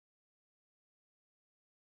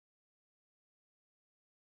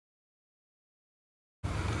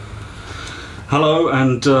Hello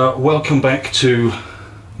and welcome back to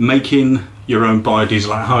making your own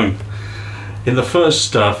biodiesel at home. In the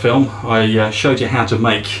first film I showed you how to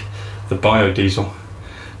make the biodiesel.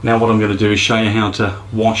 Now what I'm going to do is show you how to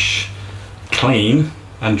wash, clean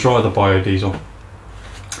and dry the biodiesel.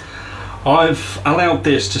 I've allowed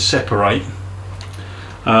this to separate.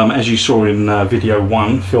 As you saw in video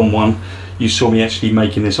 1, film 1, you saw me actually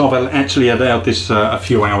making this. I've actually allowed this a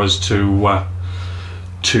few hours to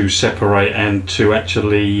separate and to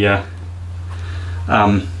actually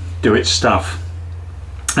do its stuff.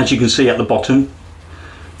 As you can see at the bottom,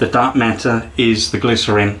 the dark matter is the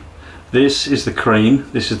glycerin, this is the cream,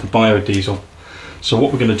 this is the biodiesel. So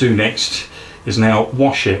what we're going to do next is now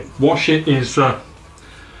wash it. Wash it is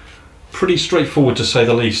pretty straightforward, to say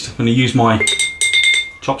the least. I'm going to use my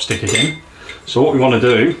chopstick again. So what we want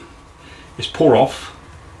to do is pour off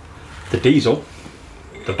the diesel,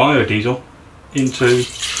 the biodiesel, into a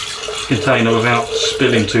container without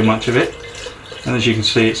spilling too much of it. And as you can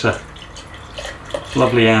see, it's a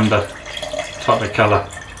lovely amber type of colour.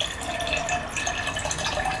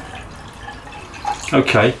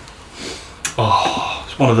 Okay. Oh,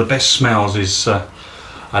 it's one of the best smells. Is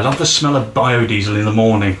I love the smell of biodiesel in the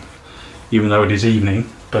morning, even though it is evening.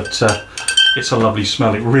 But it's a lovely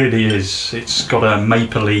smell. It really is. It's got a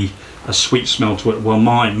mapley, a sweet smell to it. Well,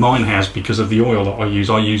 mine has, because of the oil that I use.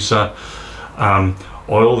 I use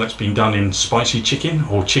oil that's been done in spicy chicken,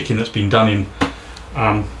 or chicken that's been done in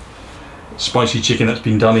spicy chicken that's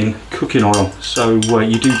been done in cooking oil. So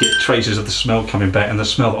you do get traces of the smell coming back, and the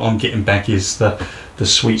smell that I'm getting back is the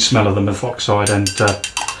sweet smell of the methoxide and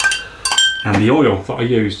the oil that I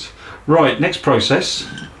used. Right, next process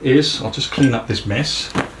is, I'll just clean up this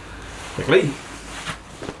mess quickly,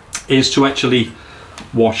 is to actually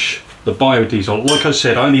wash the biodiesel. Like I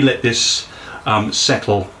said, I only let this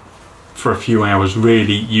settle for a few hours.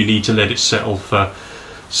 Really, you need to let it settle for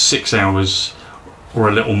 6 hours or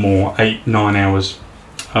a little more, 8-9 hours.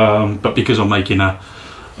 But because I'm making a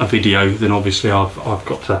video, then obviously I've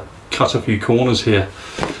got to cut a few corners here.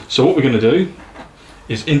 So what we're going to do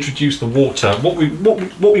is introduce the water. What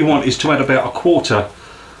we want is to add about a quarter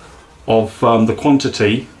of the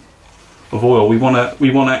quantity of oil. We want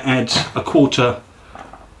to add a quarter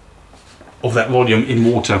of that volume in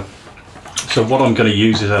water. So what I'm going to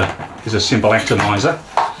use is a simple atomizer,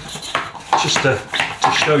 just to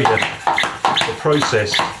show you the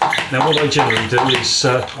process. Now what I generally do is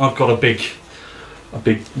I've got a big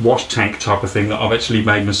wash tank type of thing that I've actually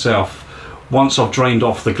made myself. Once I've drained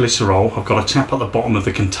off the glycerol, I've got a tap at the bottom of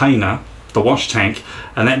the container, the wash tank,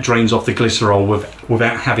 and that drains off the glycerol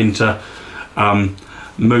without having to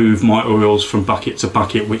move my oils from bucket to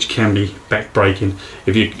bucket, which can be back-breaking.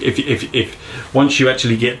 If once you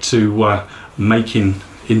actually get to making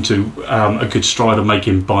into a good stride of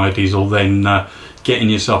making biodiesel, then getting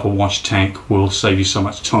yourself a wash tank will save you so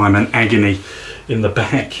much time and agony in the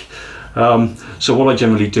back. So what I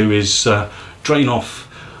generally do is drain off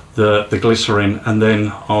the glycerin, and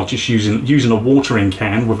then I'll just using a watering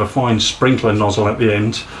can with a fine sprinkler nozzle at the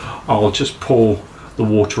end, I'll just pour the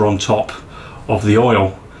water on top of the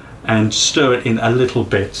oil and stir it in a little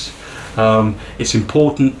bit. It's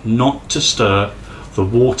important not to stir the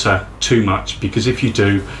water too much, because if you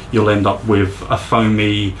do, you'll end up with a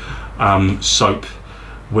foamy soap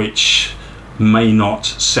which may not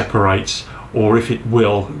separate, or if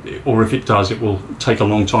it does, it will take a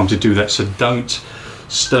long time to do that. So don't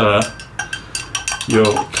stir your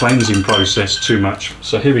cleansing process too much.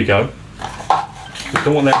 So here we go. We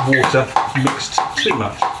don't want that water mixed too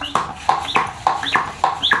much.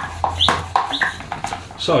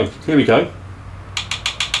 So here we go.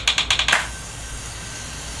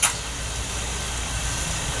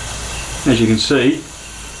 As you can see,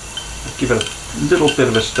 give it a little bit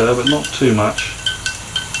of a stir, but not too much.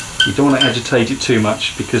 You don't want to agitate it too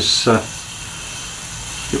much, because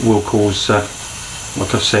it will cause,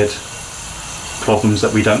 like I've said, problems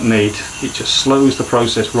that we don't need. It just slows the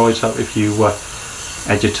process right up if you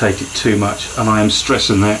agitate it too much, and I am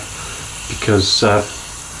stressing that because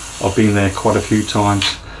I've been there quite a few times.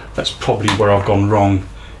 That's probably where I've gone wrong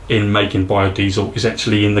in making biodiesel, is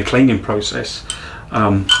actually in the cleaning process.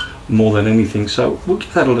 More than anything. So we'll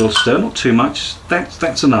give that a little stir, not too much.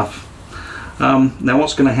 That's enough. Now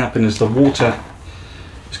what's going to happen is the water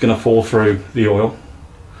is going to fall through the oil.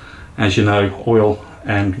 As you know, oil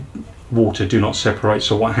and water do not separate,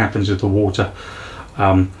 so what happens is the water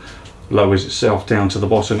lowers itself down to the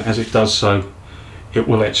bottom. As it does so, it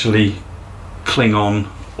will actually cling on,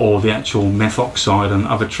 or the actual methoxide and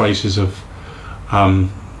other traces of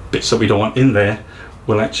bits that we don't want in there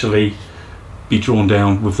will actually be drawn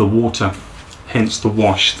down with the water. hence the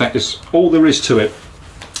wash. That is all there is to it.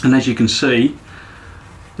 And as you can see,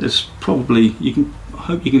 there's probably, I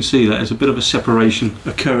hope you can see that there's a bit of a separation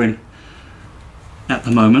occurring at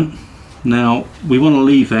the moment. Now we want to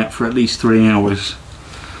leave that for at least 3 hours.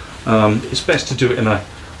 It's best to do it in a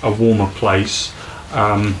warmer place,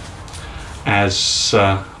 as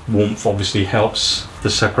warmth obviously helps the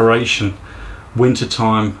separation. Winter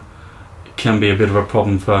time can be a bit of a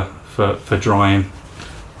problem for drying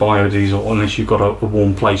biodiesel unless you've got a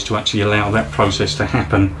warm place to actually allow that process to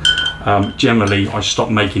happen. Generally I stop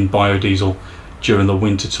making biodiesel during the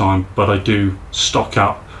winter time, but I do stock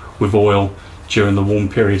up with oil during the warm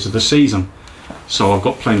periods of the season, so I've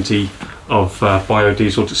got plenty of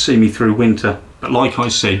biodiesel to see me through winter. But like I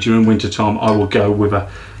said, during winter time I will go with a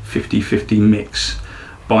 50-50 mix,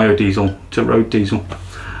 biodiesel to road diesel.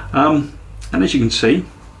 And as you can see,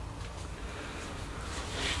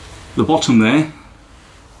 the bottom there,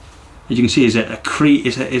 as you can see, is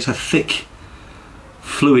a thick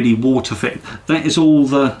fluidy water fit. That is all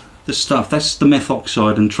the stuff. That's the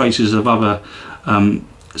methoxide and traces of other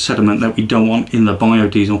sediment that we don't want in the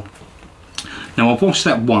biodiesel. Now I've washed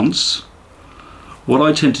that once. What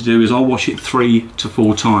I tend to do is I'll wash it 3 to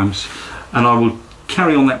 4 times, and I will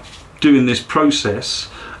carry on doing this process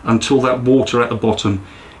until that water at the bottom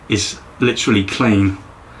is literally clean.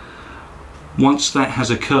 Once that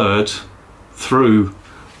has occurred through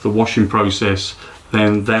the washing process,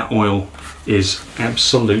 then that oil is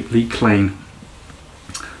absolutely clean.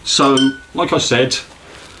 So like I said,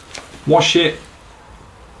 wash it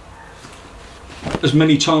as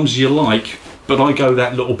many times as you like, but I go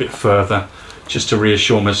that little bit further just to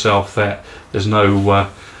reassure myself that there's no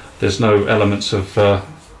elements of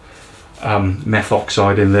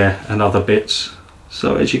methoxide in there and other bits.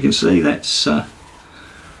 So as you can see, that's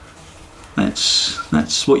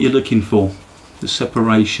what you're looking for, the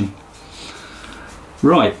separation.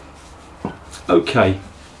 Right, okay,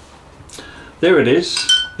 there it is.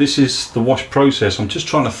 This is the wash process. I'm just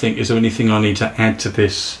trying to think, is there anything I need to add to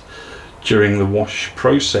this during the wash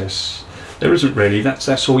process? There isn't really.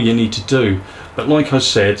 That's all you need to do. But like I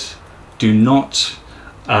said, do not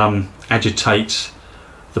agitate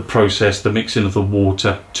the process, the mixing of the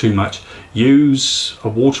water too much. Use a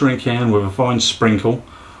watering can with a fine sprinkle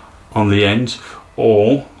on the end,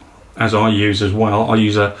 or as I use as well, I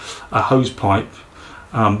use a hose pipe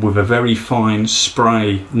with a very fine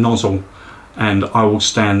spray nozzle, and I will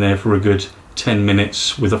stand there for a good 10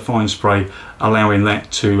 minutes with a fine spray, allowing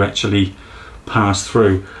that to actually pass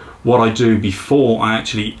through. What I do before I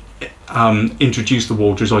actually introduce the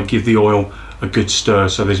water is I give the oil a good stir,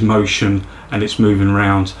 so there's motion and it's moving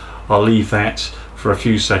around. I'll leave that for a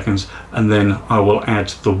few seconds and then I will add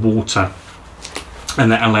the water,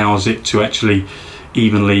 and that allows it to actually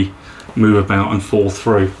evenly move about and fall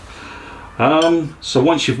through. So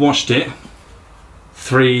once you've washed it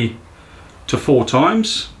 3 to 4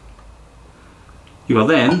 times, you are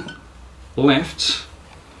then left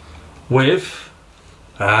with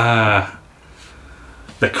the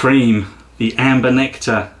cream, the amber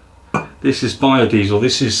nectar. This is biodiesel.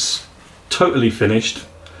 This is totally finished.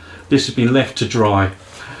 This has been left to dry.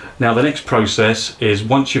 Now the next process is,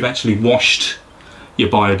 once you've actually washed your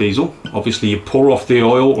biodiesel, obviously you pour off the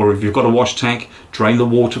oil, or if you've got a wash tank, drain the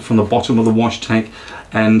water from the bottom of the wash tank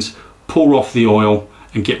and pour off the oil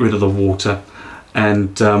and get rid of the water.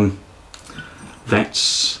 And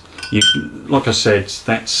that's, like I said,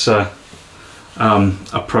 that's a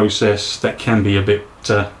process that can be a bit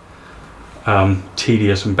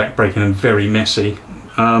tedious and backbreaking and very messy.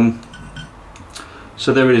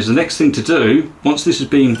 So there it is. The next thing to do, once this has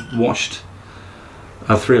been washed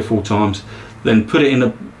 3 or 4 times, then put it in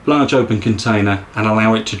a large open container and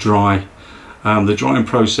allow it to dry. The drying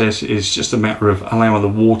process is just a matter of allowing the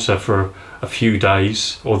water for a few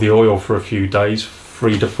days, or the oil for a few days,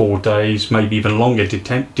 3 to 4 days, maybe even longer,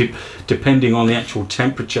 depending on the actual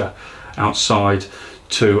temperature outside,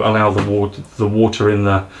 to allow the water in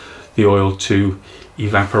the oil to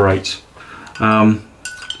evaporate.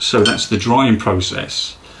 So that's the drying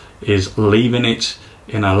process, is leaving it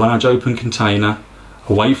in a large open container,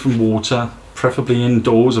 away from water, preferably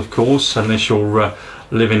indoors of course, unless you're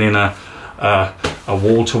living in a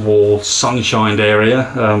wall-to-wall sunshined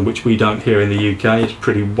area, which we don't here in the UK. It's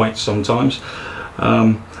pretty wet sometimes,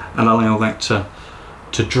 and allow that to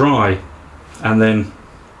dry, and then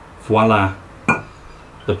voila,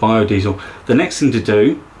 the biodiesel. The next thing to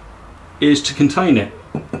do is to contain it.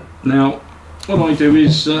 Now what I do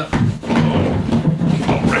is I'm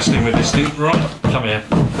wrestling with this thing. Right, come here.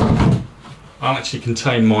 I'll actually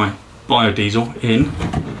contain my biodiesel in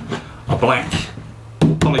a black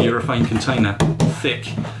polyurethane container, thick,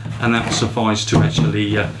 and that will suffice to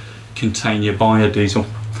actually contain your biodiesel.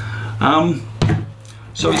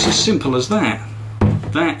 So it's as simple as that.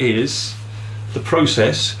 That is the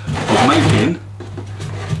process of making,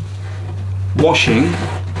 washing,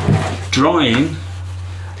 drying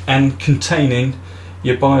and containing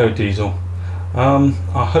your biodiesel.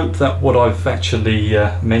 I hope that what I've actually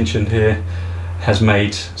mentioned here has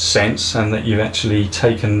made sense and that you've actually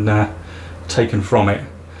taken from it,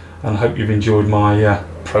 and I hope you've enjoyed my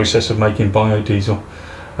process of making biodiesel.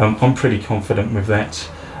 I'm pretty confident with that,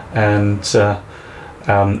 and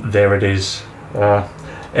there it is.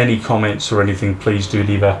 Any comments or anything, please do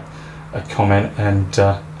leave a comment, and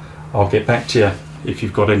I'll get back to you. If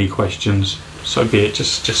you've got any questions, so be it.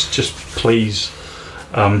 Just please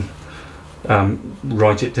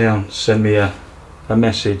write it down, send me a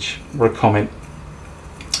message or a comment.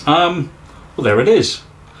 Well, there it is.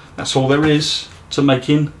 That's all there is to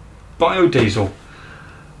making biodiesel,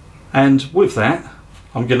 and with that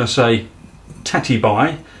I'm gonna say tatty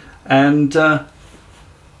bye and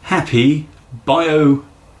happy bio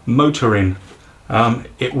motoring.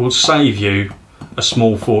 It will save you a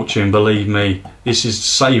small fortune, believe me. This is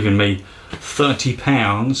saving me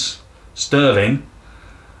 £30 sterling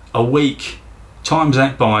a week. Times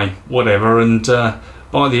that by whatever, and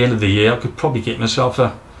by the end of the year I could probably get myself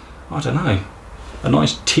a, I don't know, a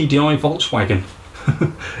nice TDI Volkswagen.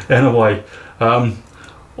 Anyway,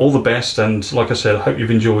 all the best, and like I said, I hope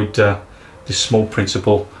you've enjoyed this small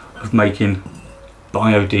principle of making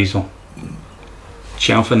biodiesel.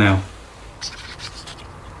 Ciao for now.